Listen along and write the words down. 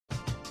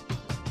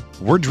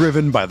We're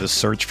driven by the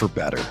search for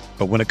better.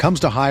 But when it comes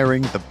to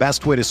hiring, the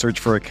best way to search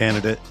for a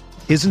candidate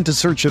isn't to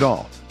search at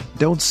all.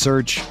 Don't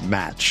search,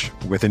 match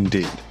with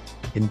Indeed.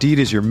 Indeed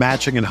is your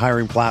matching and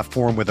hiring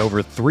platform with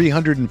over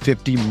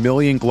 350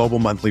 million global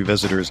monthly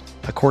visitors,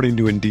 according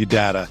to Indeed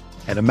data,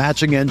 and a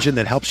matching engine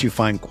that helps you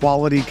find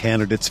quality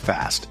candidates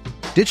fast.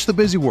 Ditch the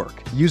busy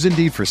work. Use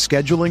Indeed for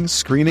scheduling,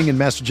 screening, and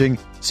messaging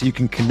so you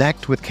can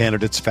connect with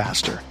candidates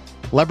faster.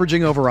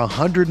 Leveraging over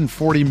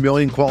 140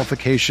 million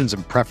qualifications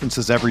and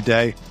preferences every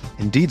day,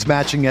 Indeed's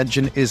matching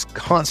engine is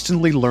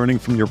constantly learning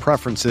from your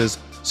preferences,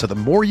 so the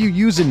more you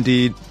use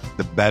Indeed,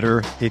 the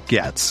better it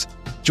gets.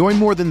 Join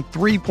more than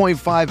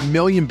 3.5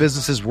 million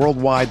businesses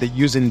worldwide that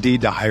use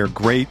Indeed to hire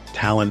great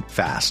talent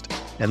fast.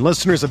 And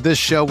listeners of this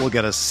show will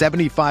get a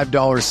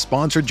 $75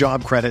 sponsored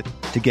job credit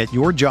to get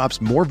your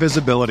jobs more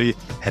visibility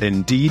at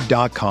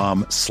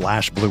Indeed.com/Blue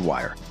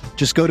Wire.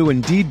 Just go to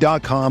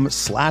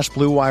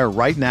Indeed.com/Blue Wire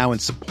right now and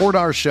support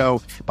our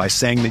show by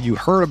saying that you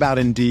heard about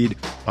Indeed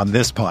on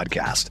this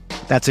podcast.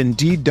 That's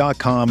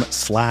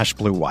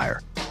Indeed.com/Blue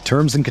Wire.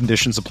 Terms and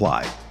conditions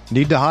apply.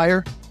 Need to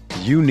hire?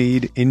 You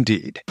need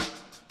Indeed.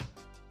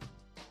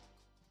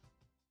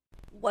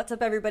 What's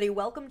up, everybody?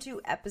 Welcome to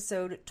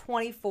episode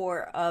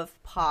 24 of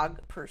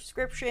Pog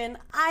Prescription.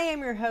 I am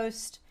your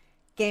host,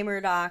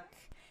 GamerDoc.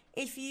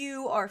 If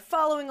you are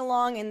following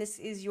along and this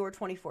is your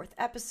 24th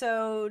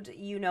episode,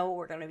 you know what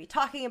we're going to be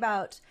talking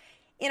about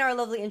in our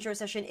lovely intro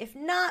session. If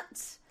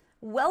not,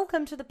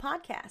 welcome to the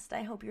podcast.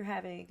 I hope you're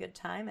having a good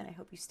time and I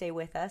hope you stay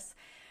with us.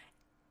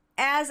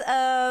 As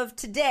of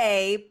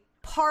today,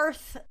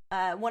 Parth,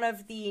 one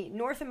of the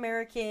North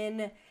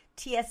American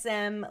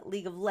TSM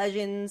League of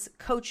Legends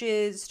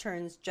coaches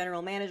turns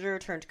general manager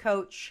turned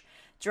coach,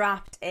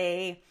 dropped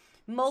a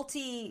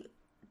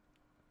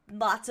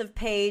lots of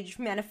page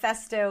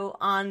manifesto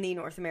on the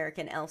North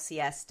American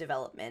LCS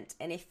development.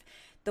 And if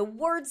the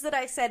words that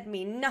I said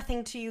mean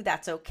nothing to you,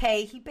 that's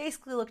okay. He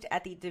basically looked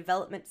at the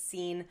development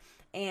scene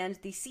and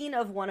the scene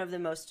of one of the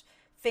most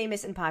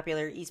famous and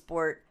popular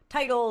esport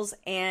titles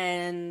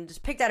and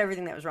picked out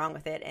everything that was wrong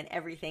with it and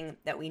everything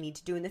that we need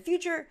to do in the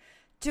future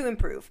to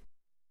improve.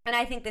 And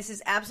I think this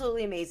is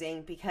absolutely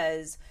amazing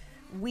because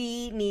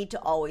we need to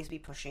always be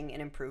pushing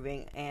and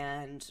improving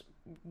and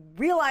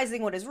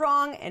realizing what is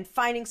wrong and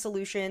finding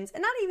solutions,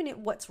 and not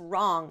even what's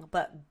wrong,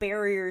 but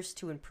barriers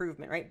to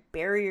improvement, right?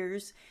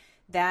 Barriers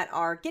that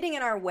are getting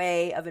in our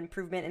way of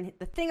improvement. And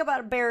the thing about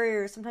a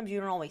barrier is sometimes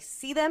you don't always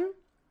see them.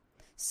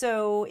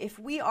 So if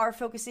we are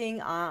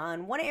focusing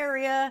on one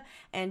area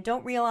and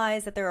don't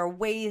realize that there are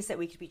ways that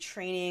we could be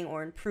training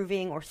or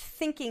improving or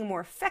thinking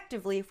more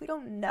effectively, if you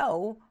don't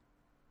know,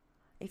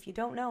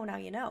 now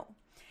you know.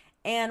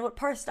 And what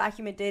Parth's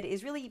document did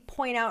is really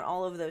point out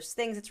all of those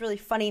things. It's really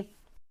funny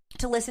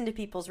to listen to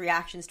people's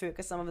reactions to it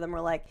because some of them were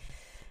like,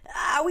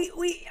 I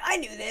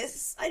knew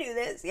this.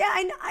 Yeah,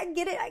 I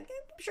get it. I'm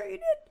sure you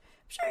did.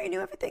 I'm sure you knew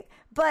everything.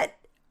 But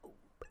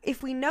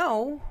if we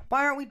know,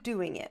 why aren't we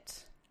doing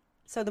it?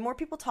 So the more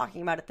people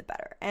talking about it, the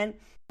better. And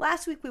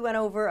last week we went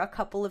over a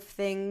couple of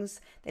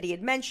things that he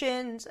had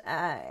mentioned.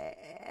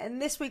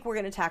 And this week we're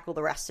going to tackle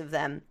the rest of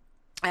them.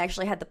 I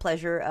actually had the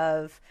pleasure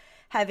of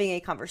having a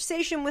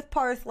conversation with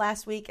Parth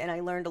last week, and I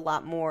learned a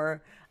lot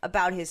more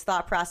about his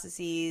thought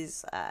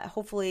processes.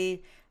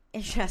 Hopefully, I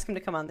should ask him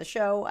to come on the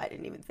show. I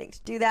didn't even think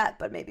to do that,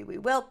 but maybe we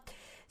will.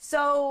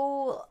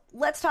 So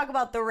let's talk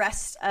about the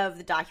rest of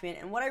the document.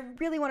 And what I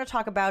really want to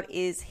talk about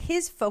is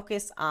his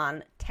focus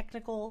on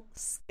technical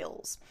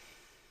skills.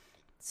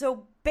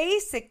 So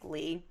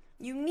basically,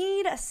 you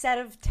need a set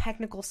of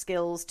technical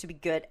skills to be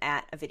good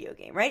at a video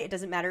game, right? It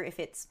doesn't matter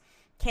if it's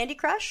Candy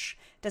Crush.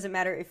 It doesn't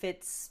matter if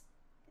it's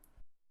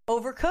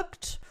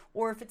Overcooked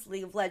or if it's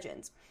League of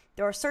Legends.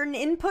 There are certain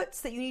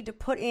inputs that you need to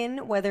put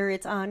in, whether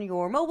it's on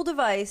your mobile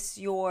device,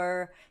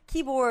 your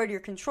keyboard, your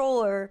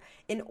controller,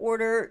 in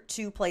order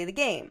to play the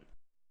game.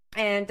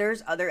 And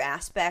there's other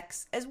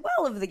aspects as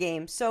well of the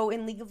game. So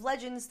in League of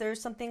Legends,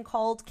 there's something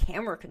called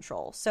camera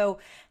control. So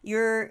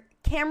your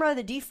camera,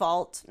 the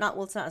default, it's not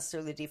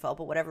necessarily the default,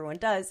 but what everyone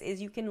does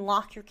is you can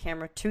lock your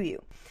camera to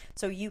you.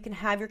 So you can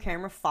have your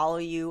camera follow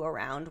you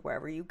around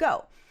wherever you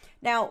go.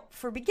 Now,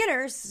 for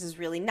beginners, this is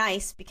really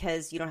nice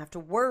because you don't have to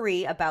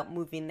worry about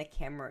moving the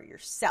camera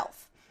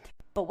yourself.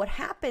 But what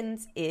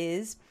happens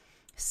is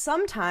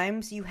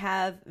sometimes you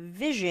have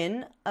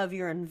vision of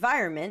your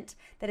environment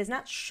that is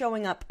not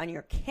showing up on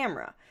your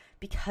camera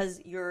because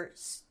your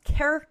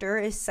character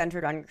is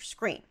centered on your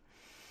screen.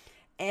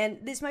 And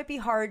this might be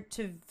hard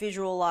to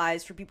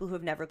visualize for people who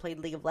have never played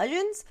League of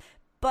Legends,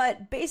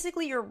 but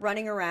basically you're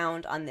running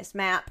around on this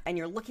map and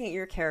you're looking at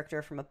your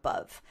character from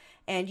above.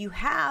 And you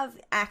have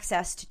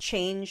access to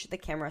change the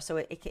camera so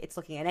it's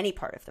looking at any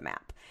part of the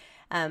map.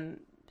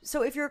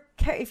 So if your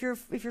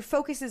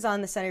focus is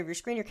on the center of your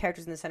screen, your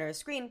character's in the center of the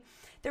screen,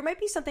 there might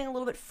be something a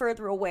little bit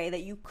further away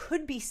that you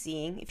could be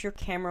seeing if your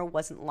camera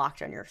wasn't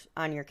locked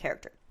on your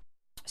character.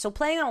 So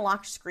playing on a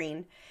locked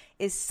screen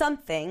is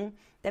something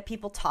that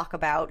people talk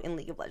about in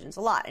League of Legends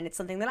a lot, and it's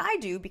something that I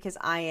do because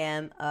I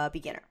am a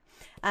beginner.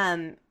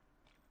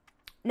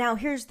 Now,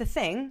 here's the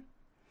thing.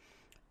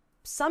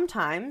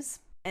 Sometimes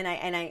and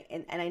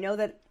I know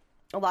that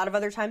a lot of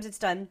other times it's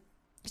done.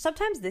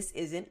 Sometimes this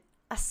isn't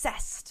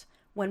assessed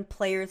when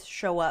players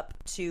show up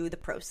to the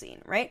pro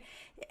scene, right?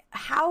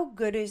 How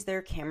good is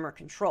their camera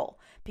control?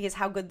 Because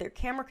how good their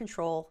camera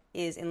control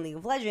is in League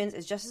of Legends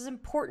is just as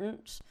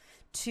important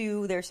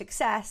to their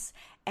success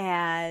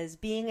as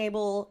being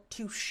able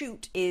to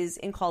shoot is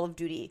in Call of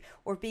Duty,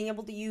 or being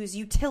able to use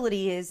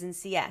utility is in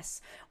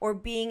CS, or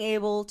being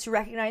able to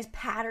recognize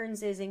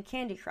patterns is in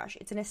Candy Crush.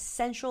 It's an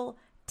essential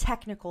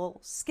technical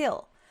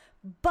skill.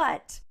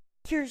 But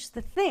here's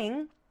the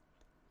thing,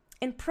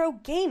 in pro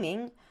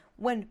gaming,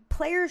 when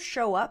players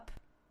show up,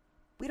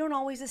 we don't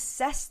always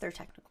assess their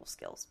technical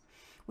skills.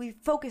 We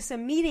focus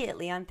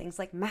immediately on things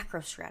like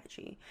macro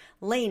strategy,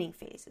 laning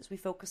phases. We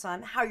focus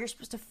on how you're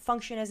supposed to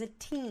function as a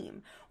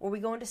team, or we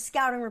go into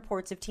scouting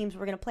reports of teams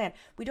we're going to play on.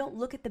 We don't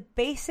look at the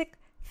basic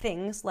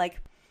things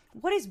like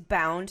what is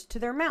bound to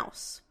their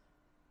mouse,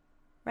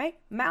 right?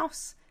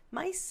 Mouse.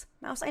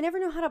 I never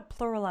know how to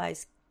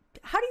pluralize.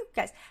 How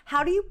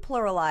do you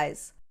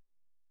pluralize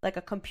like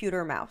a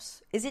computer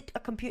mouse? Is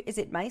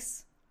it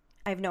mice?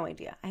 I have no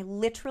idea. I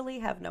literally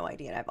have no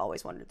idea, and I've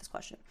always wondered this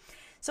question.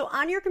 So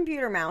on your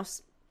computer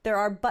mouse, there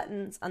are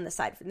buttons on the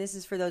side. And this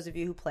is for those of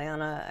you who play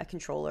on a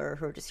controller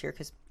who are just here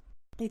because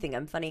you think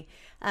I'm funny.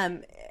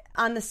 On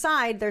the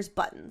side, there's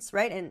buttons,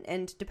 right?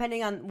 And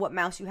depending on what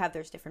mouse you have,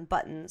 there's different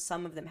buttons.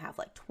 Some of them have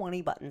like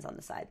 20 buttons on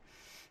the side.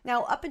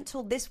 Now, up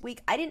until this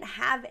week, I didn't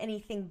have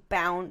anything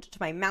bound to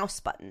my mouse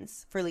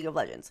buttons for League of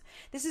Legends.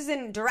 This is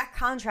in direct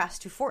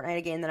contrast to Fortnite,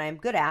 a game that I'm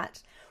good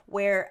at,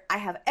 where I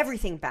have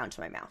everything bound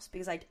to my mouse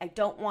because I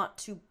don't want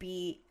to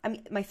be... I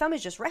mean, my thumb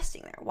is just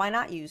resting there. Why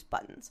not use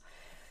buttons?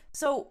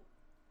 So,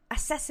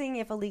 assessing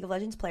if a League of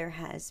Legends player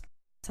has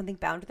something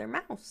bound to their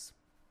mouse.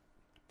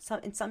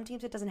 In some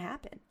teams, it doesn't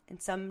happen. In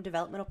some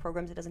developmental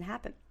programs, it doesn't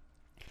happen.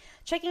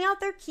 Checking out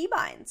their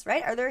keybinds,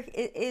 right?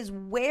 Is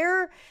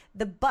where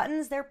the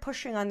buttons they're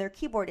pushing on their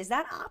keyboard, is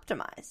that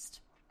optimized?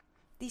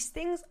 These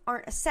things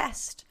aren't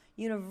assessed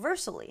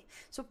universally.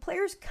 So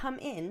players come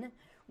in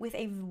with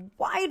a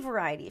wide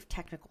variety of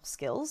technical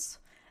skills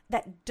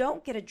that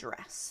don't get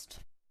addressed.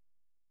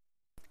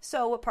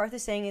 So what Parth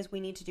is saying is we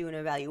need to do an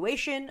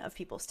evaluation of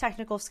people's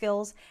technical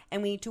skills,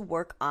 and we need to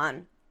work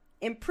on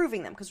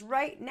improving them, because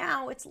right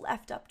now it's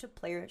left up to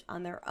players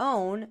on their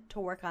own to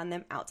work on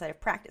them outside of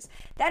practice.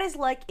 That is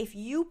like if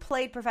you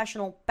played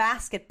professional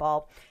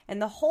basketball and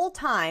the whole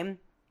time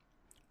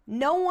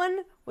no one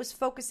was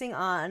focusing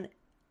on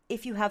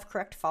if you have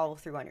correct follow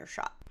through on your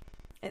shot.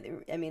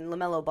 I mean,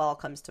 LaMelo Ball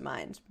comes to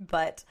mind,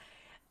 but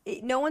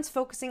no one's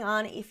focusing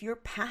on if you're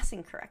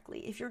passing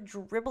correctly, if you're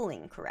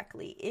dribbling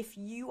correctly, if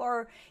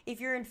you're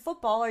in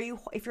football,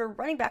 if you're a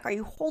running back, are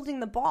you holding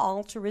the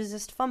ball to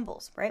resist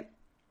fumbles, right?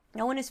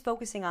 No one is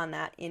focusing on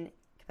that in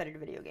competitive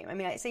video game. I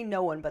mean, I say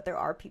no one, but there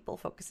are people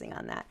focusing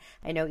on that.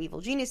 I know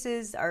Evil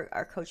Geniuses,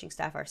 our coaching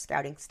staff, our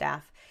scouting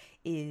staff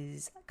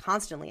is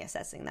constantly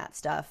assessing that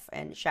stuff.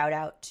 And shout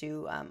out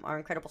to our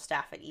incredible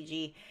staff at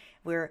EG.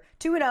 We're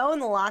 2-0 in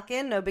the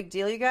lock-in. No big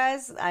deal, you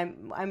guys.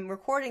 I'm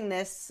recording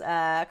this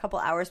a couple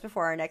hours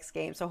before our next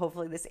game, so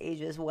hopefully this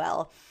ages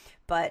well.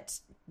 But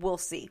we'll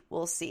see.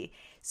 We'll see.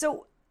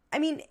 So, I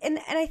mean, and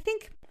I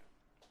think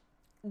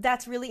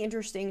that's really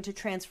interesting to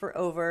transfer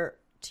over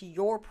to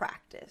your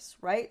practice,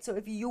 right? So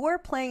if you're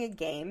playing a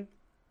game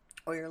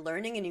or you're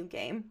learning a new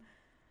game,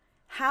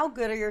 how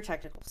good are your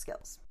technical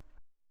skills?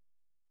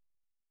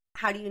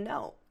 How do you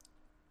know?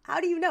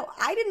 How do you know?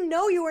 I didn't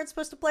know you weren't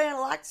supposed to play on a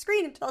locked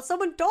screen until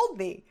someone told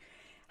me.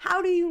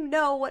 How do you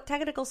know what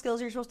technical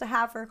skills you're supposed to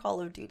have for Call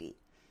of Duty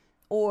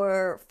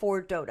or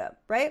for Dota,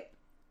 right?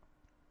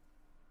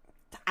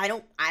 I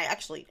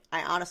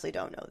honestly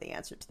don't know the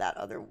answer to that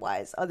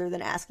other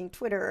than asking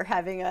Twitter or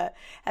having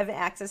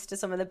access to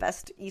some of the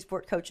best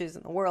esport coaches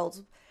in the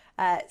world.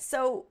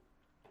 So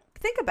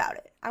think about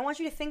it. I want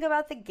you to think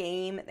about the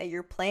game that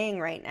you're playing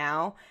right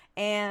now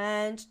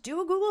and do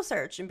a Google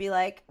search and be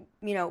like,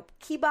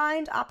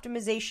 keybind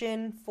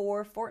optimization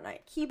for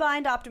Fortnite,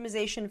 keybind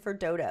optimization for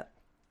Dota.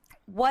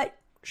 What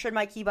should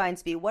my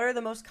keybinds be? What are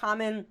the most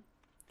common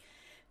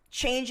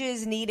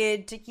changes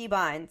needed to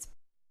keybinds?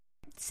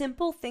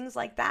 Simple things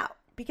like that,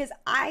 because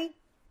I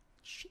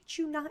shit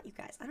you not, you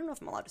guys. I don't know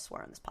if I'm allowed to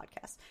swear on this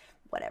podcast.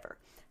 Whatever.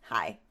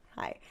 Hi.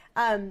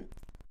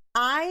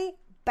 I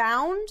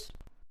bound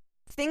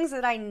things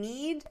that I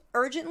need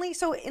urgently.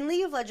 So in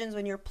League of Legends,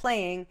 when you're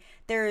playing,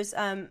 there's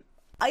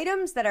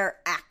items that are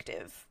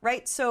active,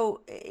 right?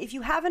 So if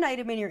you have an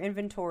item in your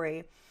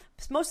inventory,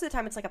 most of the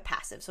time it's like a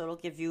passive, so it'll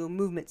give you a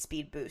movement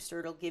speed boost,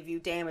 or it'll give you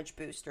damage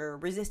boost or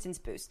resistance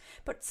boost.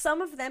 But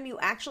some of them you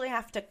actually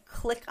have to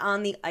click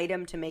on the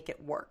item to make it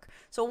work.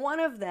 So one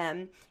of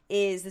them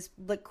is this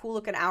like cool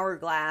looking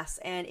hourglass,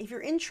 and if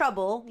you're in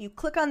trouble, you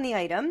click on the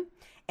item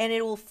and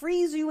it will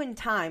freeze you in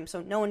time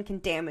so no one can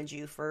damage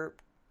you for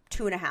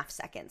 2.5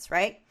 seconds,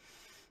 right?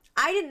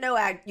 I didn't know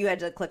you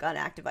had to click on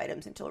active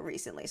items until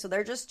recently, so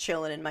they're just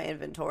chilling in my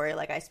inventory.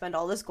 Like, I spent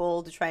all this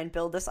gold to try and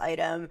build this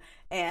item,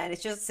 and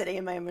it's just sitting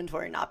in my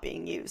inventory not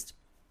being used.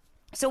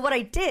 So what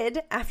I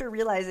did after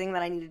realizing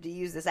that I needed to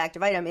use this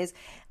active item is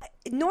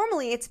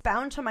normally it's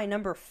bound to my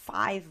number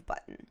 5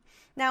 button.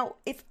 Now,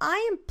 if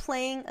I am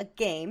playing a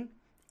game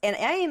and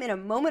I am in a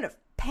moment of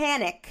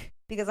panic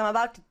because I'm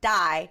about to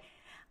die,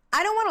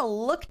 I don't want to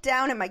look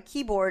down at my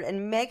keyboard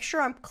and make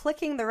sure I'm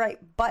clicking the right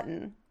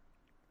button,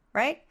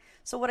 right?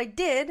 So what I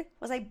did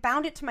was I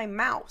bound it to my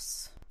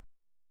mouse.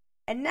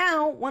 And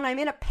now when I'm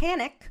in a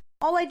panic,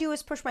 all I do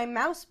is push my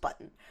mouse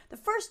button. The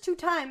first 2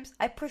 times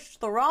I pushed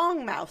the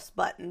wrong mouse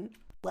button.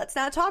 Let's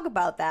not talk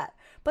about that.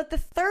 But the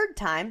 3rd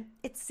time,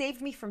 it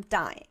saved me from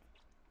dying.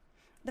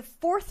 The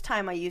 4th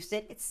time I used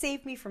it, it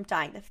saved me from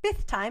dying. The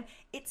 5th time,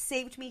 it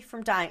saved me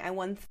from dying. I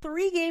won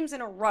 3 games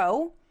in a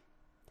row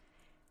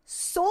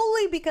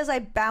solely because I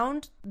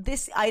bound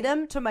this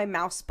item to my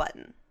mouse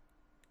button.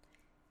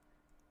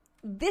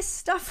 This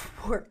stuff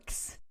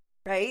works,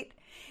 right?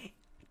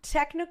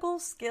 Technical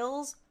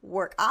skills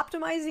work.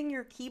 Optimizing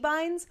your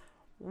keybinds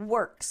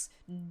works.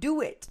 Do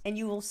it, and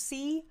you will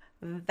see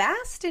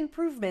vast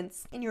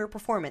improvements in your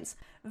performance.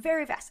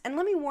 Very vast. And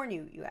let me warn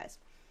you, you guys,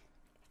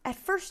 at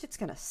first it's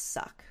going to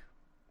suck,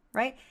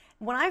 right?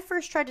 When I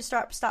first tried to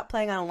stop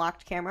playing on a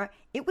locked camera,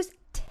 it was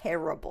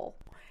terrible.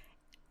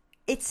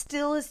 It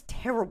still is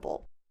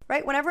terrible,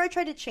 right? Whenever I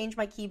tried to change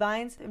my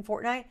keybinds in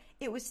Fortnite,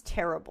 it was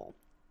terrible.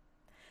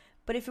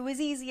 But if it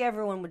was easy,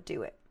 everyone would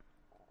do it.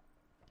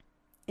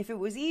 If it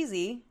was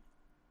easy,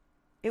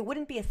 it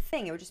wouldn't be a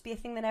thing. It would just be a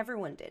thing that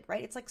everyone did,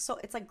 right? It's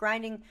like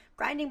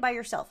grinding by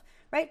yourself,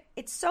 right?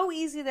 It's so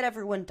easy that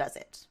everyone does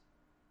it.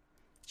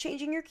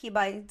 Changing your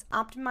keybinds,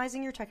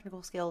 optimizing your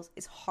technical skills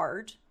is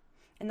hard,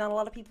 and not a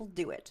lot of people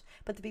do it.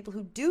 But the people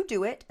who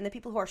do it, and the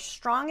people who are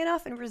strong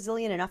enough and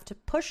resilient enough to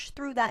push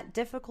through that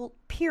difficult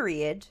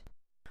period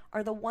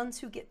are the ones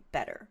who get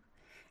better.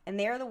 And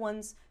they are the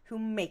ones who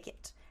make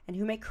it, and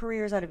who make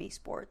careers out of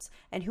esports,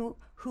 and who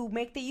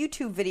make the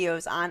YouTube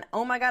videos on,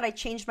 oh my god, I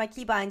changed my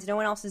keybinds, no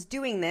one else is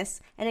doing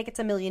this, and it gets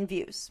 1 million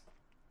views.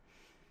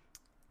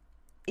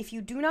 If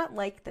you do not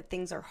like that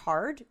things are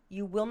hard,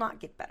 you will not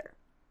get better.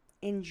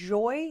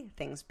 Enjoy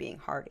things being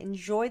hard.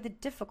 Enjoy the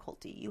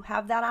difficulty. You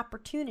have that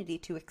opportunity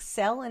to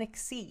excel and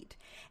exceed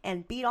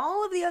and beat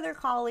all of the other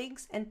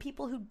colleagues and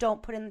people who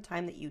don't put in the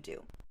time that you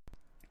do.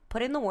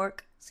 Put in the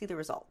work, see the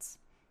results.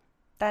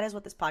 That is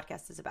what this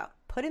podcast is about.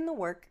 Put in the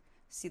work,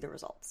 see the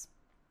results.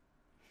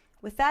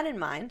 With that in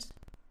mind,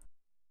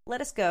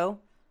 let us go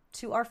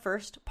to our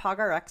first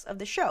PogRx of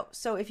the show.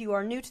 So if you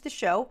are new to the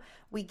show,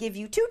 we give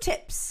you 2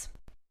 tips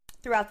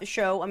throughout the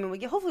show. I mean,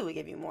 hopefully we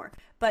give you more,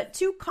 but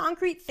 2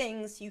 concrete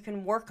things you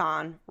can work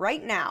on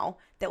right now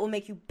that will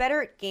make you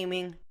better at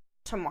gaming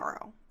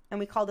tomorrow. And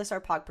we call this our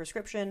Pog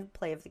prescription,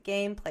 play of the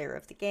game, player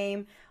of the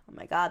game. Oh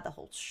my god, the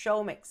whole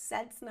show makes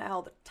sense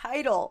now, the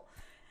title.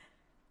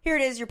 Here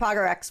it is, your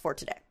PogRx for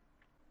today.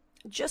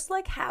 Just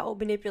like how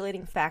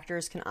manipulating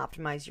factors can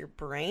optimize your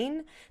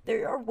brain,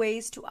 there are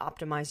ways to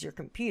optimize your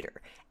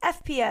computer.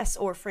 FPS,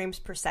 or frames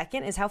per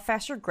second, is how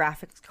fast your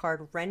graphics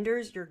card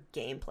renders your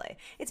gameplay.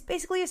 It's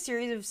basically a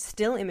series of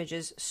still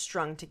images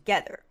strung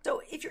together.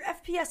 So if your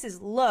FPS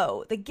is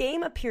low, the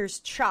game appears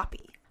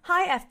choppy.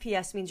 High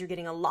FPS means you're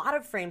getting a lot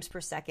of frames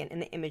per second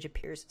and the image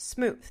appears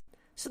smooth.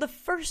 So the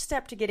first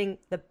step to getting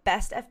the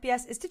best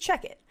FPS is to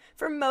check it.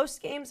 For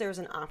most games, there's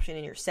an option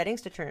in your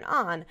settings to turn it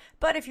on,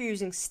 but if you're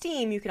using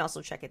Steam, you can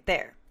also check it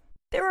there.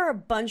 There are a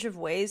bunch of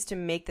ways to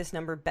make this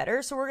number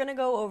better, so we're going to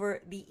go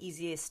over the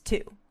easiest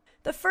 2.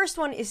 The first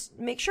one is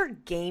make sure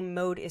game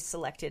mode is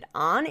selected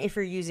on if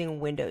you're using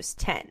Windows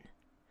 10.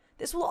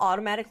 This will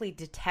automatically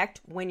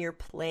detect when you're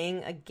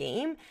playing a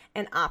game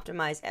and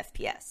optimize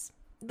FPS.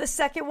 The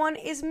second one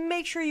is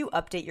make sure you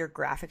update your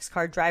graphics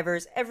card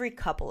drivers every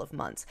couple of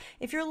months.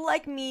 If you're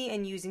like me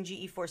and using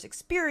GeForce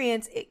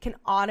Experience, it can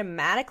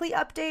automatically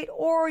update,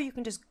 or you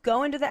can just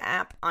go into the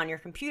app on your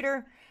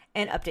computer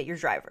and update your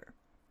driver.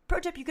 Pro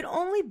tip, you can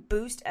only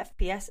boost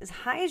FPS as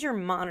high as your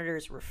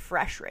monitor's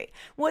refresh rate.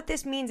 What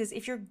this means is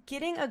if you're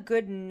getting a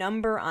good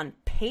number on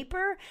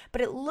paper, but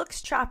it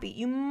looks choppy,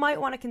 you might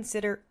want to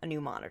consider a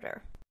new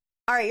monitor.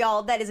 All right,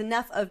 y'all, that is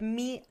enough of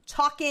me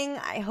talking.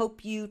 I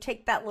hope you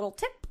take that little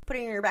tip, put it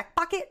in your back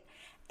pocket,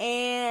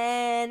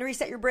 and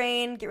reset your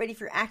brain. Get ready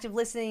for active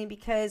listening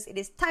because it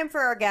is time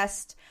for our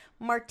guest.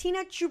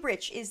 Martina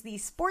Chubric is the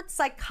sports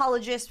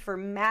psychologist for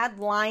Mad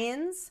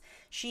Lions.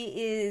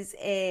 She is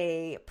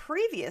a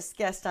previous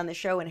guest on the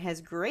show and has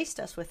graced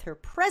us with her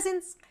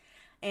presence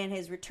and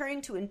is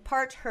returning to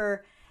impart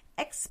her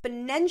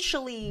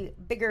exponentially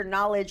bigger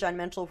knowledge on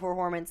mental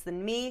performance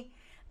than me.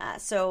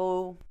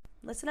 So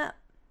listen up.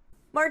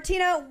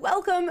 Martina,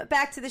 welcome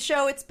back to the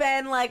show. It's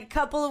been like a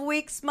couple of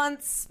weeks,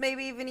 months,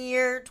 maybe even a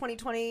year,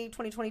 2020,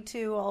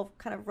 2022, all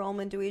kind of roll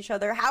into each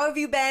other. How have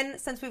you been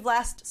since we've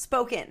last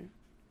spoken?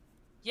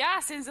 Yeah,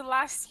 since the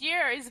last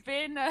year. It's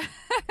been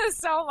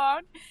so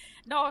long.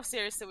 No,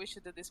 seriously, we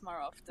should do this more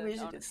often,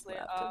 honestly.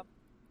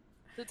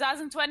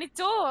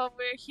 2022,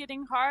 we're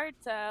hitting hard.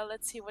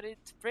 Let's see what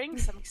it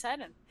brings. I'm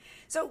excited.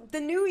 So the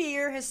new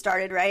year has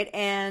started, right?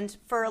 And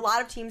for a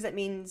lot of teams, that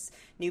means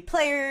new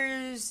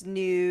players,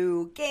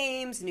 new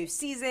games, new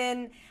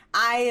season.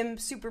 I am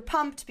super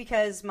pumped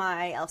because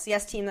my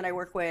LCS team that I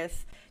work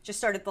with just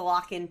started the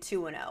lock-in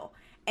 2-0.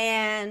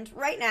 And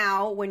right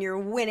now, when you're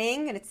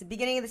winning and it's the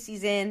beginning of the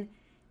season,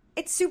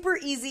 it's super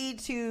easy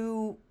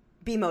to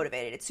be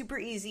motivated. It's super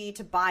easy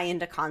to buy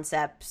into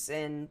concepts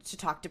and to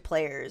talk to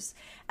players.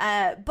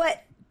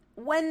 But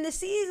when the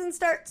season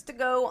starts to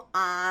go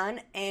on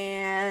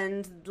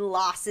and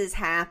losses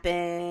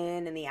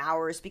happen and the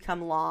hours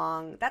become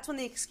long, that's when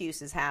the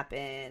excuses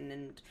happen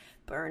and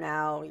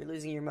burnout, you're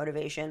losing your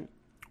motivation.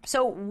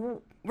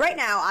 So right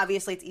now,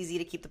 obviously, it's easy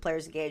to keep the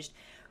players engaged.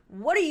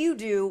 What do you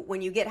do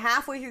when you get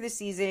halfway through the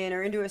season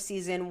or into a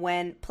season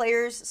when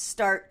players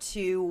start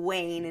to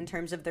wane in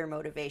terms of their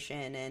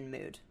motivation and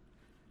mood?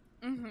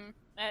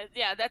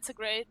 Yeah, that's a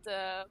great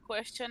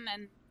question.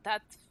 And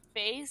that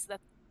phase,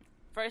 that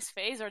first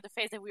phase, or the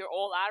phase that we are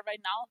all at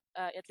right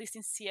now, at least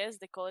in CS,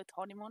 they call it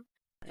honeymoon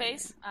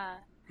phase.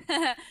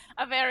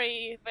 A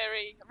very,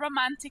 very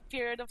romantic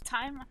period of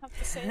time, I have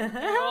to say.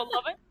 We all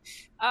love it.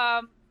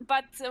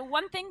 But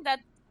one thing that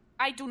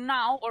I do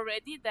now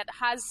already that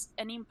has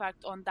an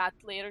impact on that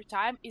later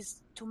time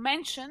is to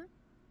mention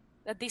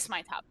that this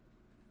might happen.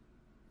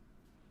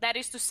 That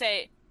is to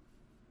say,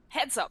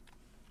 heads up,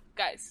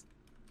 guys.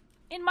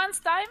 In months'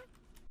 time,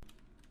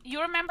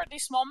 you remember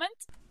this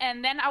moment,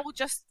 and then I will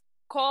just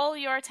call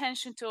your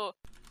attention to,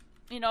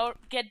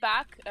 get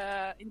back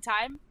in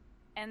time,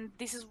 and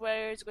this is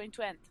where it's going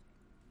to end.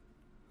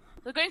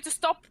 We're going to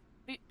stop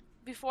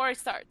before it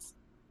starts,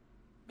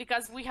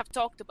 because we have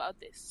talked about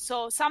this.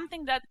 So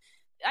something that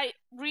I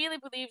really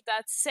believe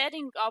that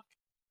setting up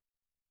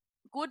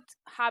good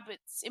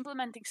habits,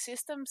 implementing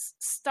systems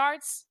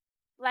starts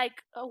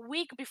like a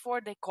week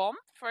before they come,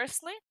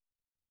 firstly,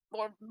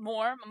 or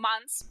more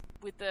months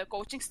with the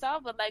coaching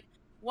stuff. But like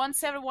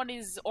once everyone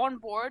is on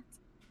board,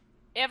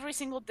 every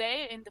single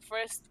day in the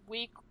first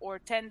week or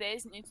 10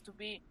 days needs to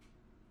be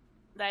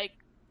like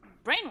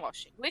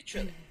brainwashing,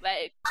 literally,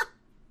 like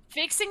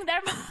fixing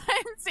their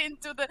minds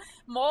into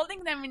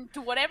molding them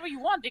into whatever you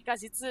want,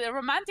 because it's a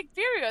romantic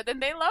period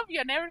and they love you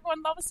and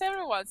everyone loves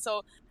everyone.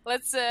 So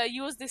let's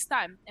use this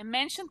time and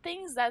mention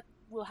things that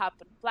will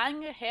happen,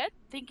 planning ahead,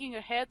 thinking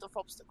ahead of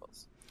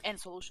obstacles and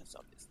solutions,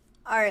 obviously.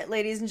 All right,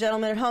 ladies and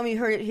gentlemen at home, you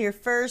heard it here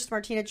first.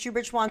 Martina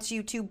Čubrić wants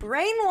you to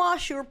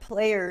brainwash your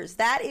players.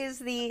 That is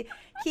the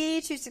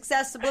key to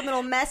success,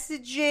 subliminal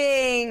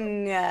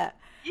messaging.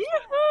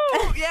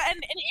 Yoo-hoo! Yeah,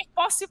 and if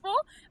possible,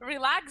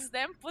 relax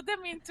them, put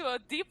them into a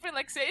deep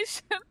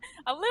relaxation.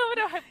 A little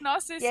bit of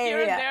hypnosis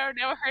here and there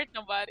never hurt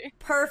nobody.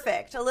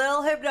 Perfect. A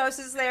little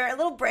hypnosis there, a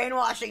little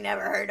brainwashing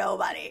never hurt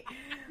nobody.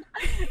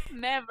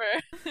 Never.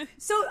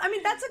 So,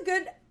 that's a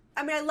good,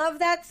 I love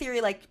that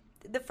theory. Like,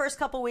 the first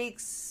couple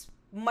weeks,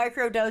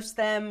 microdose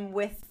them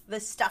with the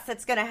stuff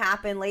that's going to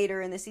happen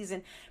later in the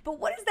season. But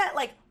what does that,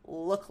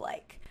 look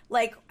like?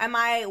 Like, am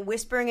I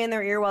whispering in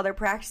their ear while they're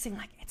practicing,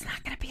 like, it's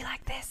not going to be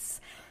like this.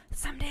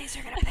 Some days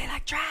you're going to play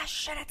like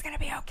trash and it's going to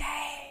be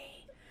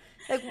okay.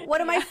 Like, what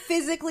am I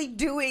physically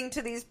doing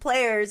to these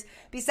players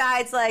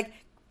besides,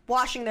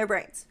 washing their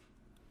brains?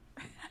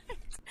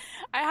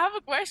 I have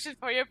a question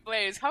for your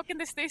players. How can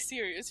they stay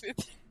serious with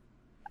you?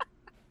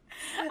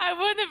 I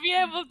wouldn't be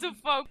able to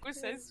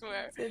focus, I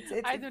swear.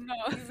 I don't know.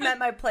 You've met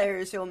my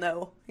players, you'll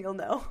know.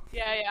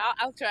 Yeah,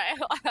 I'll try.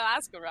 I'll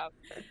ask around.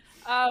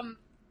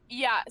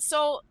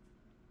 So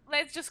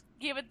let's just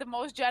give it the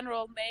most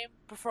general name,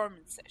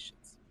 performance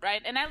sessions,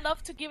 right? And I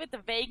love to give it the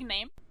vague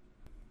name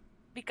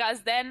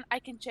because then I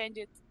can change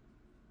it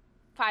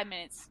 5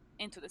 minutes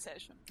into the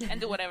session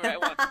and do whatever I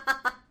want.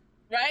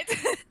 Right?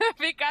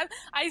 Because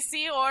I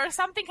see, or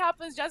something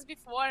happens just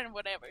before and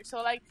whatever.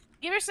 So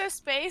give yourself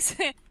space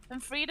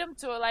and freedom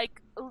to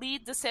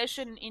lead the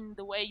session in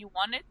the way you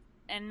want it,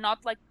 and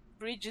not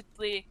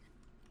rigidly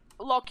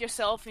lock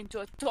yourself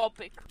into a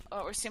topic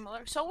or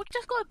similar. So we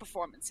just call it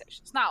performance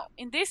sessions. Now,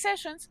 in these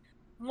sessions,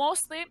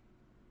 mostly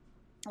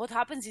what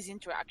happens is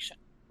interaction,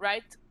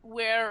 right?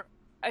 Where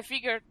I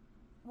figured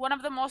one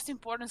of the most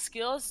important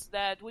skills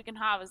that we can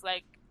have as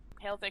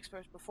health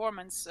experts,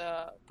 performance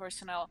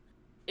personnel,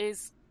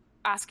 is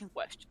asking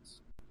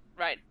questions,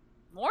 right?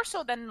 More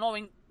so than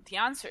knowing the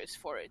answers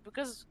for it,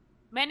 because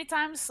many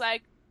times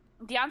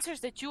the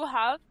answers that you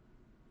have,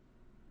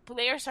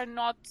 players are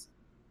not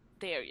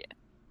there yet,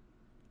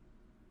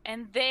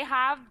 and they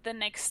have the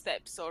next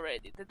steps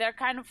already, that they're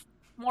kind of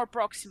more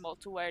proximal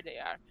to where they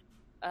are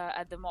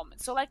at the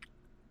moment. So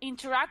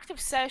interactive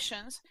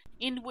sessions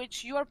in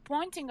which you are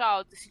pointing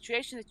out the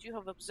situation that you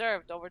have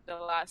observed over the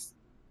last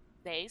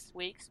days,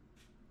 weeks,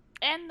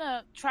 and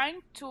trying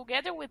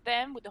together with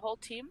them, with the whole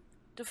team,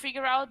 to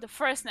figure out the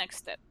first next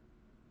step,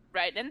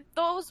 right? And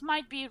those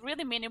might be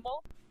really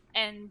minimal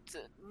and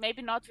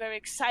maybe not very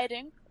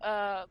exciting,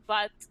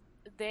 but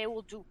they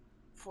will do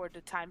for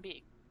the time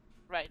being,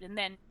 right? And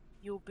then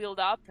you build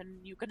up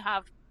and you can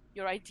have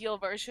your ideal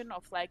version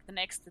of the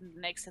next and the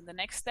next and the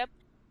next step,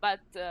 but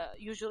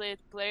usually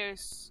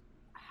players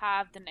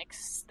have the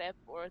next step,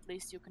 or at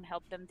least you can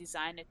help them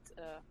design it,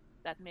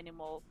 that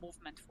minimal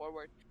movement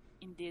forward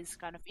in these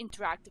kind of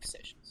interactive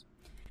sessions.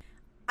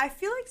 I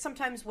feel like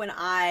sometimes when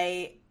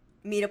I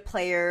meet a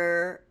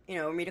player,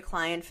 meet a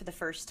client for the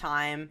first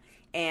time,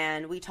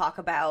 and we talk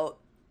about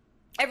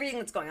everything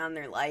that's going on in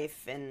their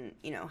life and,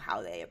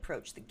 how they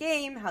approach the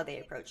game, how they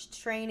approach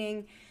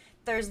training.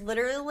 There's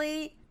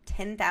literally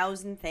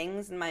 10,000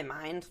 things in my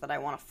mind that I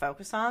want to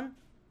focus on.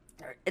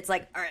 It's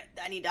like, all right,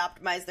 I need to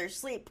optimize their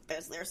sleep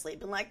because they're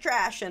sleeping like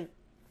trash, and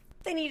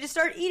they need to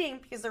start eating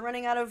because they're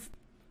running out of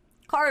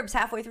carbs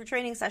halfway through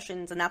training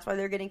sessions, and that's why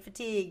they're getting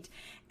fatigued.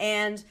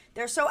 And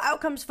they're so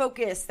outcomes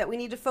focused that we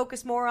need to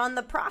focus more on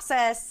the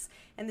process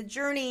and the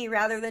journey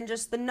rather than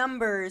just the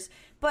numbers.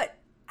 But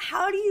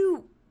how do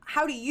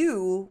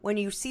you, when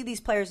you see these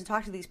players and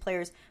talk to these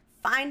players,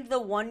 find the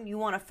one you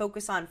want to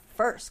focus on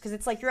first? Because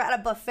it's like you're at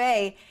a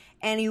buffet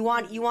and you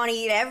want to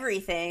eat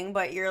everything,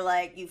 but you're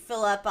like, you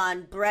fill up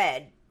on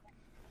bread.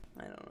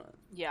 I don't know.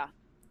 Yeah.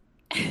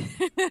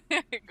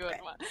 Good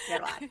one.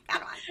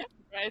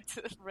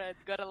 Bread.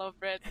 Gotta love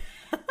bread.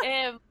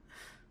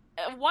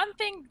 One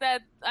thing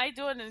that I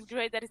do, and it's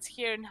great that it's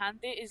here in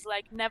handy, is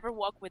like never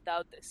walk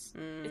without this.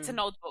 It's a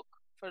notebook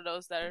for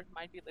those that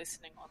might be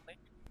listening only.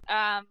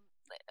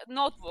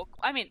 Notebook.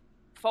 I mean,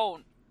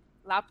 phone,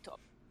 laptop,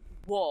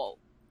 wall,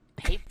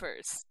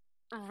 papers,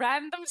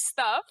 random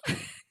stuff.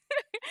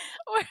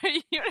 Where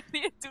you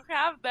need to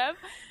have them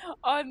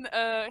on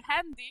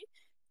handy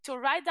to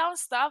write down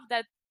stuff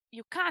that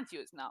you can't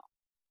use now,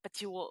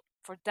 but you will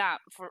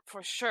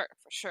for sure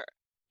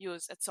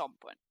use at some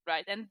point,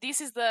 right? And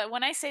this is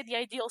when I say the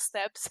ideal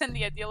steps and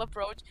the ideal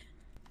approach,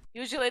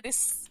 usually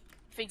this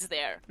fits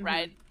there,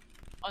 right?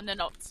 On the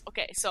notes.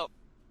 Okay, so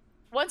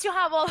once you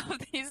have all of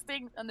these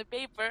things on the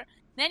paper,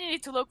 then you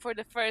need to look for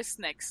the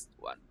next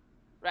one,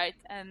 right?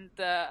 And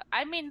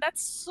I mean,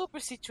 that's super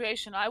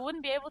situational. I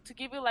wouldn't be able to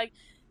give you like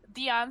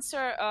the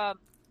answer,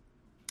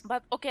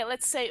 but okay,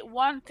 let's say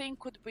one thing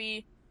could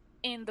be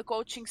in the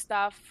coaching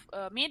staff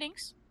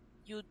meetings,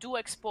 you do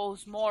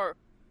expose more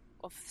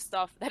of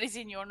stuff that is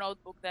in your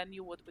notebook than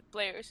you would with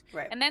players.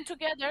 Right. And then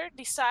together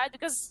decide,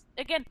 because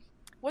again,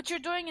 what you're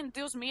doing in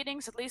those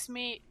meetings, at least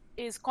me,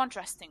 is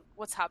contrasting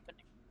what's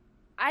happening.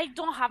 I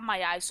don't have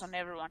my eyes on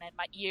everyone and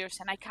my ears,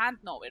 and I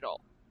can't know it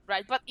all,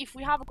 right? But if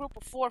we have a group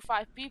of 4 or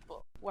 5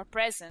 people who are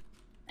present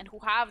and who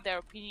have their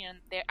opinion,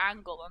 their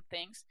angle on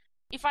things,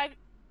 if I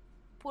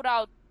put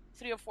out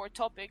 3 or 4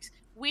 topics,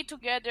 we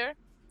together,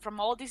 from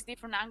all these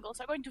different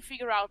angles, are going to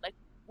figure out like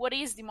what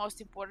is the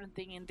most important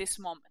thing in this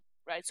moment,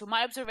 right? So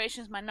my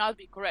observations might not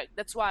be correct.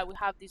 That's why we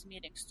have these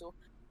meetings to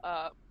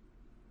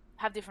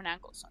have different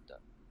angles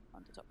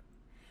on the topic.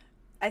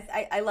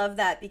 I love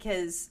that,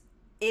 because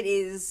it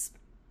is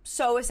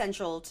so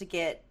essential to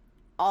get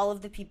all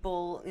of the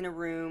people in a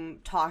room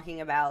talking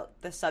about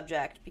the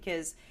subject,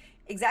 because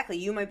exactly,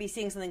 you might be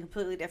seeing something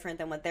completely different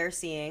than what they're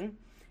seeing.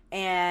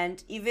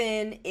 And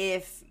even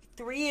if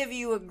 3 of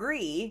you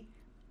agree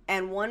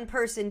and one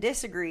person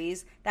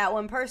disagrees, that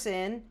one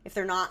person, if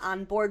they're not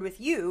on board with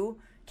you,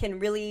 can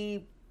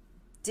really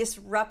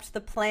disrupt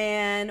the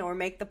plan or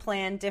make the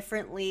plan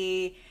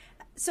differently.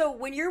 So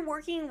when you're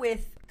working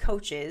with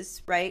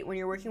coaches, right? When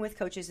you're working with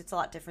coaches, it's a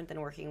lot different than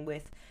working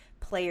with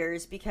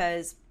players,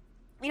 because,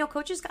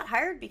 coaches got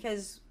hired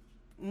because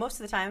most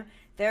of the time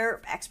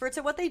they're experts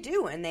at what they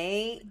do. And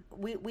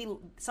we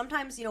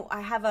sometimes, I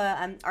have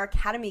our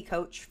academy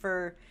coach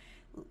for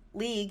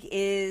league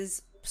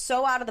is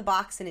so out of the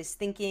box in his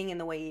thinking and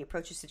the way he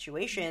approaches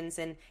situations,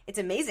 and it's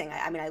amazing.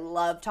 I mean, I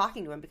love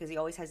talking to him because he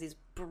always has these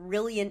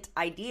brilliant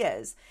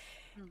ideas.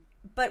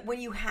 But when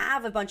you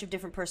have a bunch of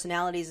different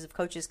personalities of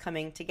coaches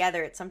coming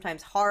together, it's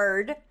sometimes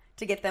hard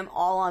to get them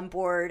all on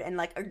board and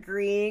like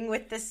agreeing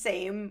with the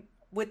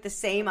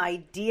same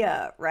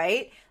idea,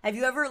 right? Have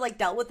you ever like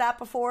dealt with that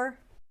before?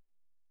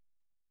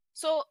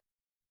 So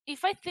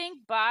if I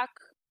think back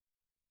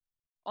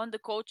on the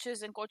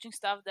coaches and coaching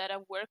staff that I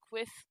work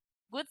with,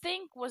 good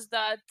thing was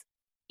that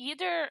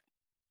either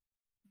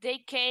they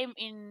came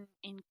in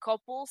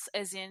couples,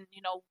 as in,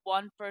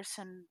 one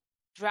person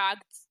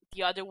dragged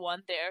the other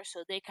one there,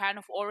 so they kind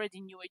of already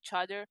knew each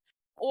other,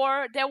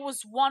 or there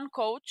was one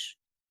coach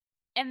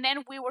and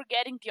then we were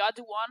getting the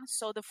other one,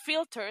 so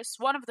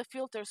one of the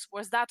filters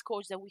was that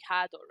coach that we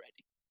had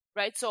already,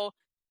 right? So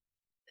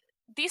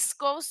this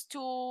goes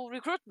to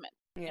recruitment.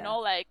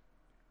 Like,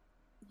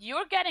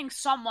 you're getting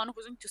someone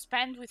who's going to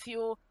spend with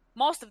you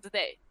most of the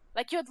day.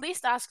 Like, you at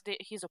least ask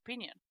his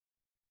opinion.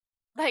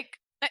 Like,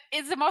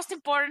 it's the most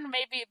important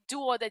maybe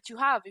duo that you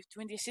have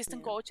between the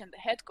assistant coach and the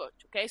head coach.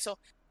 Okay, so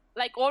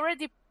like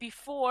already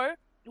before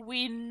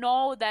we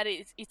know that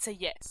it's a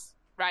yes.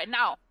 Right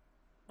now,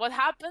 what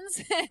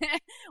happens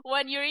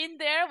when you're in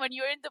there, when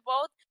you're in the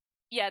boat?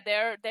 Yeah,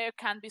 there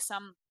can be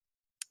some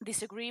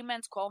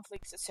disagreements,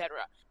 conflicts,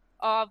 etc.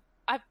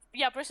 I've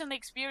personally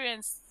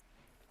experienced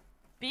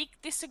big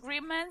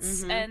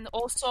disagreements, and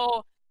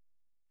also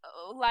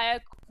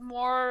like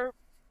more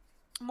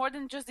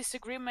than just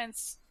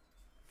disagreements,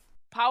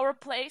 power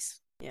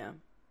plays. Yeah.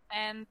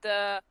 And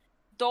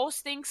those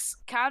things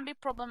can be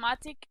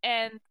problematic,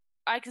 and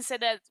I can say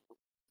that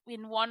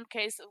in one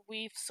case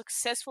we've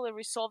successfully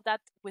resolved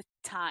that with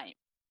time.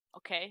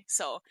 Okay,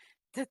 so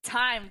the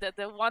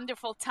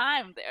wonderful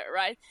time there,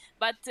 right?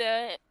 But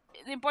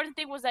the important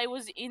thing was that it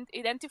was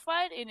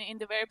identified in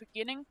the very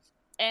beginning,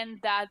 and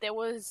that there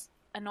was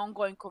an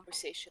ongoing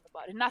conversation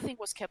about it. Nothing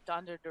was kept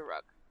under the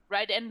rug,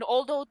 right? And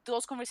although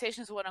those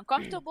conversations were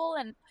uncomfortable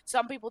and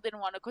some people didn't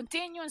want to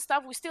continue and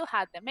stuff, we still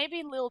had them, maybe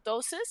in little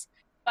doses,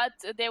 but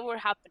they were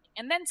happening.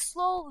 And then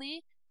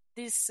slowly,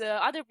 this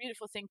other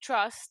beautiful thing,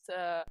 trust,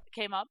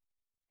 came up,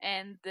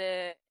 and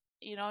in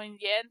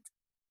the end,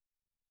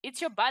 it's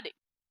your buddy.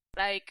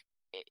 Like,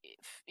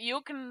 if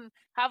you can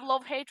have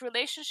love-hate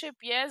relationship,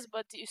 yes,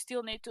 but you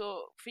still need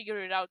to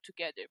figure it out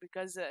together,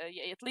 because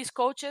at least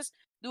coaches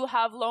do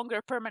have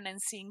longer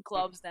permanency in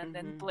clubs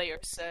than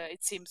players.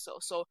 It seems so.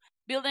 So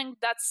building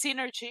that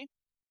synergy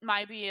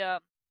might be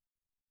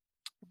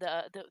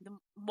the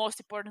most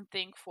important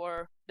thing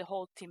for the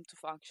whole team to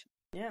function.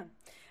 Yeah,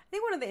 I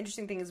think one of the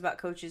interesting things about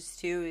coaches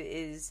too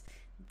is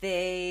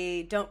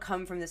they don't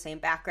come from the same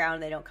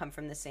background. They don't come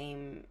from the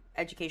same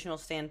educational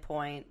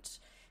standpoint.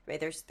 Right?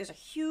 There's a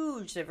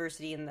huge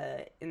diversity in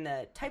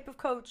the type of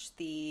coach,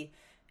 the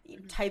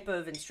type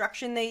of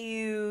instruction they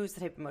use,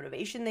 the type of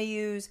motivation they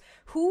use.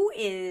 Who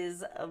is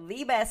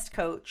the best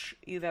coach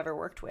you've ever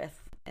worked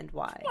with, and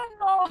why?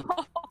 Oh,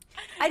 no.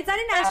 I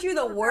didn't ask you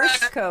the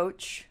worst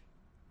coach.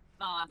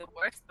 No, the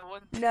worst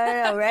one.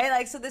 No, right?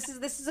 Like, so this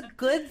is a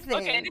good thing.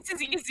 Okay, this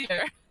is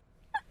easier.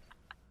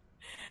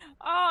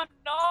 Oh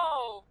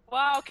no!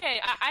 Wow.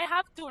 Okay, I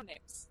have two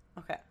names.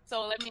 Okay.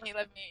 So let me.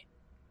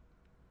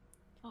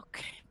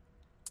 Okay.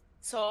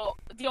 So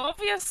the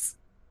obvious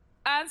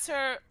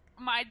answer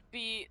might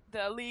be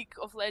the League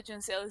of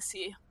Legends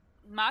LEC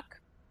Mac,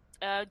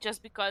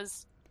 just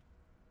because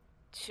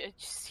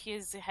he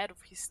is ahead of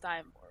his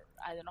time, or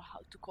I don't know how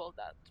to call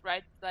that,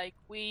 right? Like,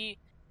 we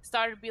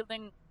started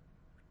building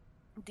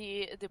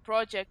the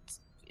project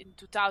in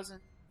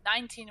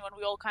 2019 when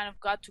we all kind of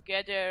got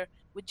together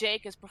with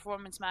Jake as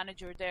performance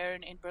manager there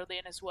in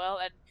Berlin as well.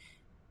 And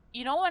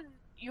when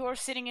you're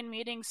sitting in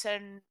meetings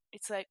and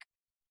it's like,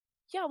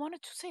 yeah, I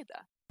wanted to say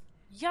that.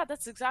 Yeah,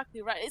 that's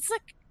exactly right. It's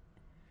like,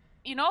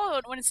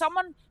 when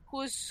someone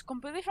who's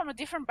completely from a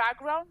different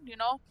background,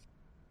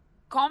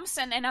 comes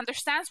and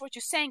understands what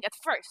you're saying at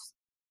first,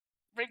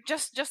 right?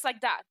 Just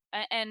like that,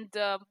 and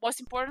most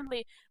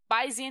importantly,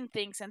 buys in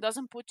things and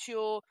doesn't put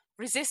you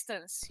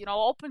resistance,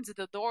 opens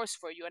the doors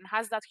for you and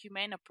has that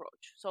humane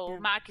approach. So yeah.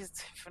 Mac is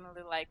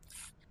definitely like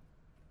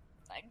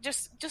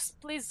just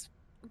please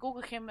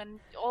Google him and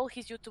all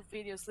his YouTube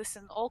videos.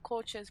 Listen, all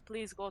coaches,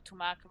 please go to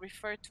Mac,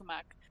 refer to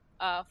Mac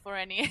for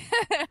any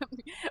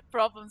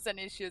problems and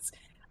issues.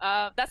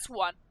 That's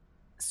one.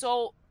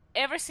 So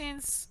ever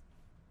since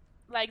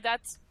like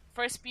that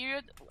first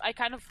period, I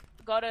kind of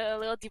got a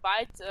little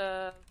divide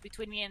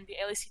between me and the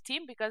LEC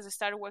team, because I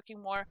started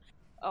working more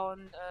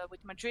on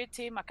with Madrid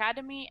team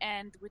academy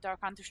and with our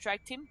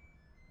Counter-Strike team.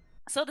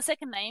 So the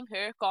second name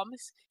here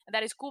comes, and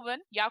that is Kuben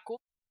Jakub.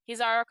 He's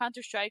our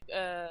Counter-Strike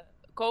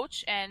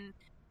coach, and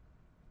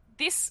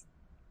this,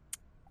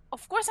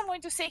 of course, I'm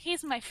going to say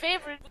he's my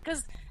favorite,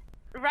 because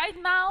right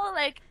now,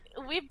 like,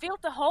 we built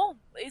a home.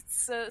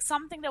 It's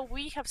something that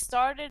we have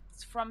started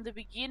from the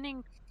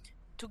beginning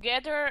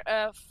together.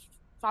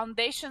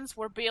 Foundations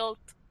were built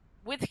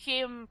with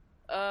him,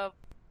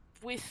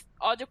 with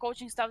other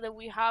coaching staff that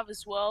we have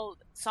as well.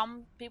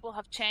 Some people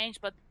have changed,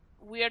 but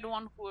we are the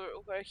one who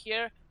are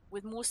here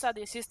with Musa,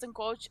 the assistant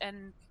coach,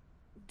 and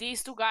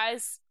these two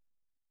guys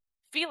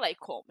feel like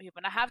home.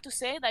 Even I have to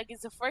say, like,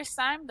 it's the first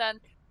time that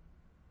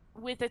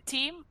with a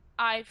team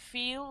I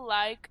feel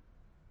like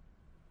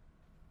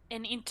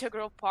an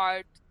integral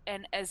part,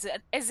 and as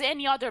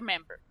any other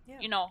member,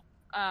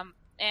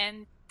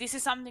 and this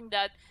is something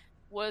that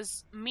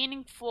was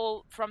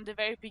meaningful from the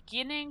very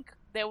beginning.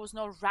 There was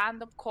no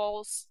random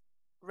calls,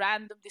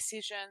 random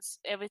decisions.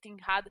 Everything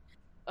had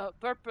a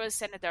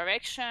purpose and a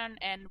direction,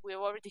 and we've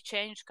already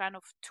changed kind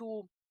of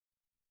 2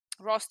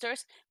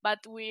 rosters,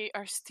 but we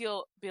are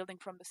still building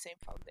from the same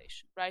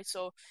foundation, right?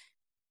 So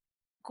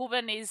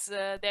Kuben is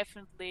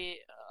definitely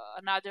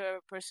another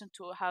person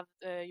to have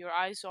your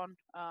eyes on,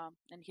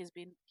 and he's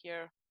been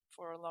here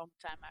for a long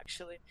time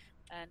actually,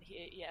 and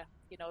he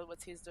knows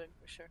what he's doing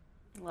for sure.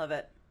 Love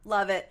it.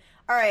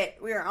 All right,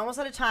 we are almost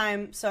out of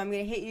time, so I'm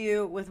going to hit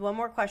you with one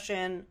more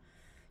question.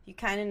 You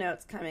kind of know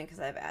it's coming because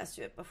I've asked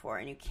you it before,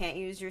 and you can't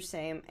use your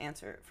same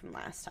answer from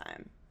last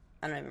time.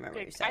 I don't even remember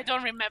what you said. I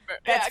don't remember.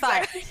 That's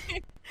fine.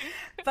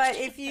 But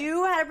if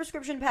you had a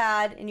prescription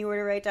pad and you were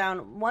to write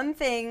down one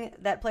thing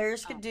that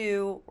players could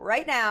do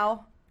right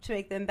now to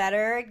make them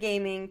better at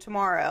gaming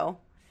tomorrow,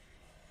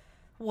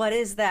 what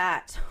is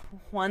that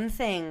one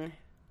thing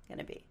going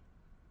to be?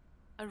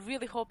 I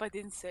really hope I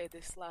didn't say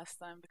this last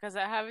time, because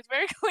I have it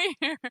very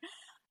clear.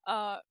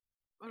 I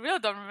really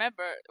don't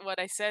remember what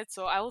I said,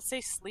 so I will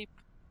say sleep.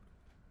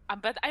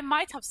 But I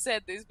might have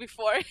said this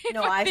before.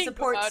 No, I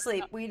support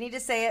sleep. We need to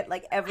say it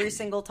like every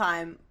single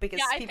time,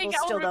 because people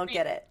still don't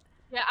get it.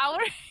 Yeah, I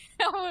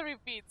will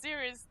repeat,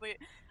 seriously.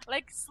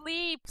 Like,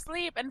 sleep,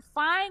 and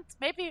find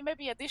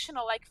maybe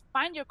additional, like,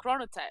 find your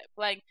chronotype.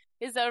 Like,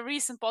 it's a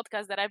recent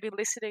podcast that I've been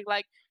listening,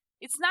 like,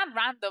 it's not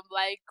random,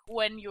 like,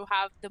 when you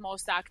have the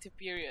most active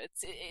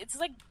periods. It's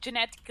like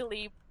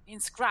genetically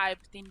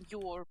inscribed in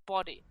your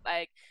body.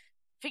 Like,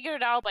 figure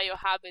it out by your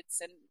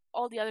habits and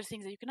all the other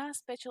things that you can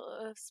ask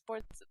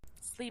sports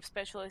sleep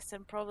specialists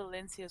and probably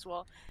Lindsay as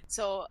well.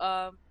 So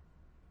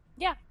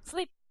yeah,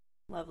 sleep.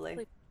 Lovely.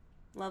 Sleep.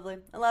 Lovely.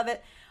 I love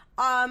it.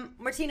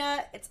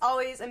 Martina, it's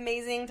always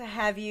amazing to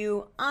have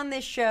you on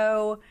this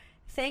show.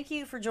 Thank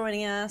you for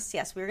joining us.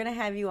 Yes, we're going to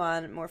have you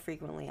on more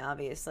frequently,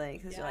 obviously,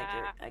 because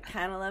I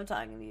kind of love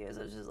talking to you,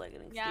 so it's just like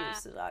an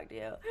excuse to talk to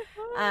you.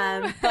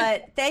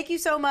 But thank you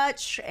so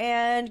much,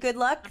 and good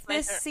luck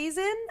this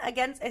season,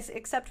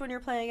 except when you're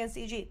playing against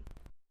EG.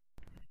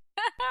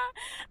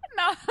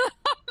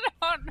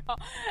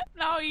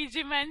 No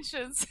EG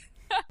mentions.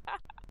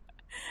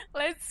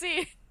 Let's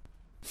see.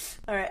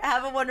 All right,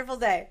 have a wonderful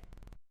day.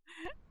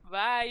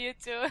 Bye, you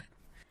too.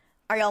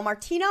 Ariel,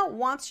 Martina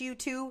wants you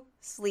to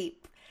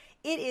sleep.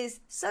 It is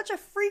such a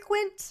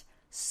frequent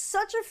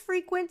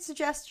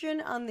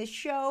suggestion on this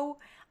show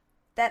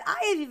that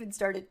I have even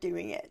started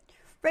doing it.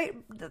 Right?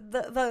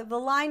 The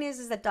line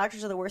is that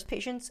doctors are the worst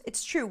patients.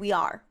 It's true, we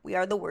are. We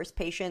are the worst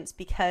patients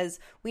because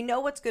we know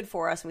what's good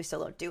for us and we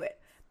still don't do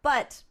it.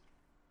 But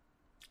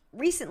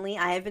recently,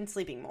 I have been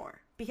sleeping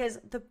more. Because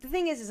the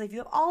thing is if you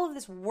have all of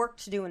this work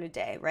to do in a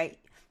day, right?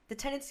 The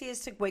tendency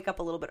is to wake up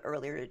a little bit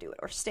earlier to do it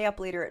or stay up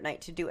later at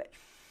night to do it.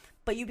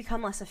 But you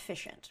become less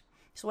efficient.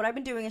 So what I've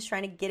been doing is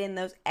trying to get in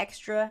those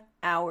extra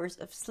hours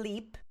of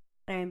sleep,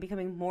 and I'm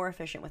becoming more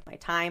efficient with my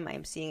time. I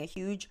am seeing a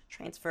huge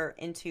transfer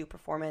into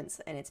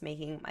performance, and it's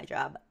making my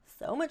job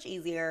so much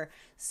easier.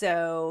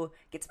 So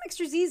get some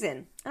extra Z's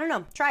in. I don't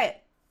know. Try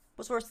it.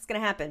 What's the worst that's going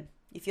to happen?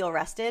 You feel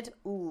rested?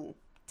 Ooh,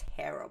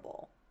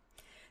 terrible.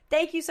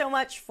 Thank you so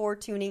much for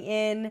tuning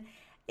in.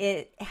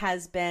 It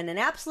has been an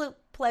absolute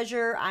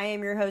pleasure. I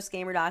am your host,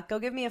 GamerDoc. Go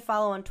give me a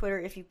follow on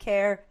Twitter if you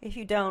care. If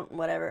you don't,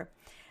 whatever.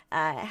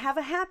 Have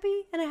a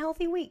happy and a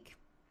healthy week.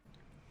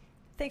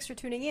 Thanks for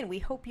tuning in. We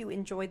hope you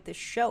enjoyed this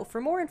show.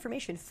 For more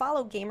information,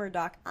 follow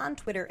GamerDoc on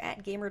Twitter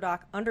at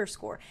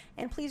GamerDoc_.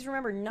 And please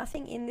remember,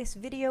 nothing in this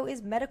video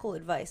is medical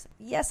advice.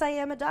 Yes, I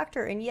am a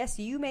doctor, and yes,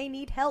 you may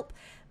need help.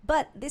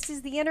 But this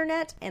is the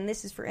internet, and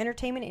this is for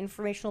entertainment and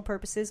informational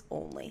purposes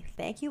only.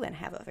 Thank you, and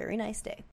have a very nice day.